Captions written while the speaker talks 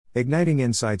Igniting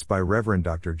Insights by Reverend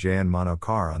Dr. J.N.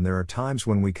 Manokaran. There are times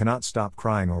when we cannot stop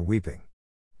crying or weeping.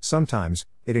 Sometimes,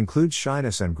 it includes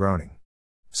shyness and groaning.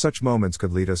 Such moments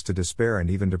could lead us to despair and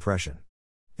even depression.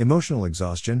 Emotional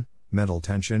exhaustion, mental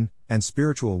tension, and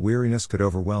spiritual weariness could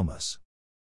overwhelm us.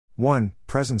 1.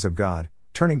 Presence of God.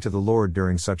 Turning to the Lord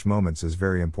during such moments is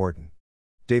very important.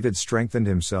 David strengthened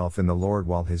himself in the Lord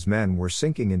while his men were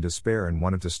sinking in despair and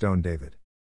wanted to stone David.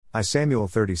 I Samuel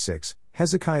 36,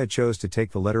 Hezekiah chose to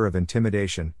take the letter of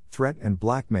intimidation, threat and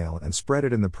blackmail and spread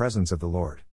it in the presence of the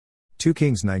Lord. 2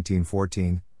 Kings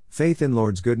 19:14, faith in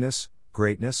Lord's goodness,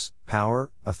 greatness, power,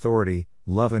 authority,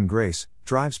 love and grace,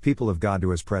 drives people of God to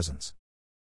His presence.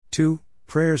 2.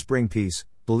 Prayers bring peace.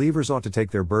 Believers ought to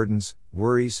take their burdens,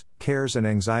 worries, cares and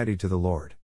anxiety to the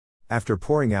Lord. After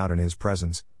pouring out in His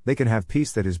presence, they can have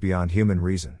peace that is beyond human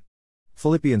reason.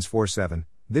 Philippians 4:7,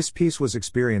 this peace was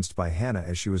experienced by Hannah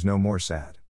as she was no more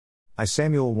sad. I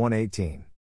Samuel 1:18.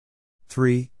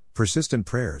 3. Persistent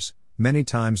prayers. Many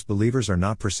times believers are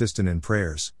not persistent in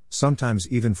prayers, sometimes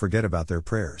even forget about their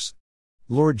prayers.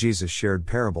 Lord Jesus shared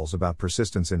parables about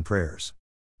persistence in prayers.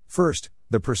 First,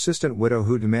 the persistent widow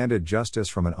who demanded justice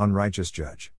from an unrighteous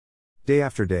judge. Day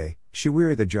after day, she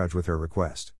wearied the judge with her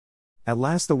request. At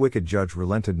last the wicked judge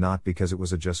relented, not because it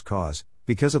was a just cause,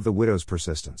 because of the widow's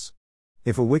persistence.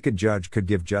 If a wicked judge could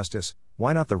give justice,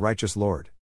 why not the righteous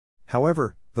Lord?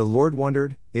 However, the Lord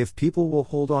wondered if people will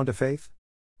hold on to faith.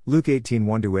 Luke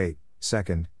 18:1-8.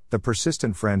 Second, the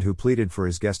persistent friend who pleaded for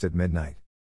his guest at midnight.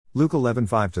 Luke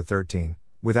 11:5-13.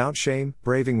 Without shame,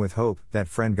 braving with hope, that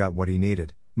friend got what he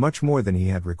needed, much more than he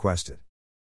had requested.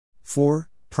 4.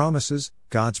 Promises.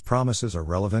 God's promises are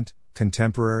relevant,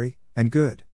 contemporary, and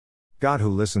good. God, who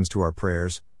listens to our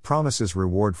prayers, promises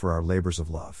reward for our labors of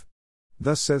love.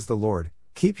 Thus says the Lord,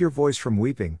 keep your voice from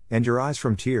weeping, and your eyes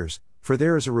from tears, for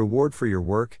there is a reward for your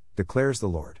work, declares the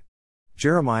Lord.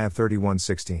 Jeremiah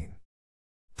 31:16.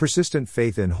 Persistent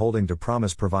faith in holding to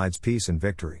promise provides peace and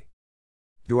victory.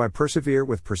 Do I persevere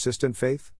with persistent faith?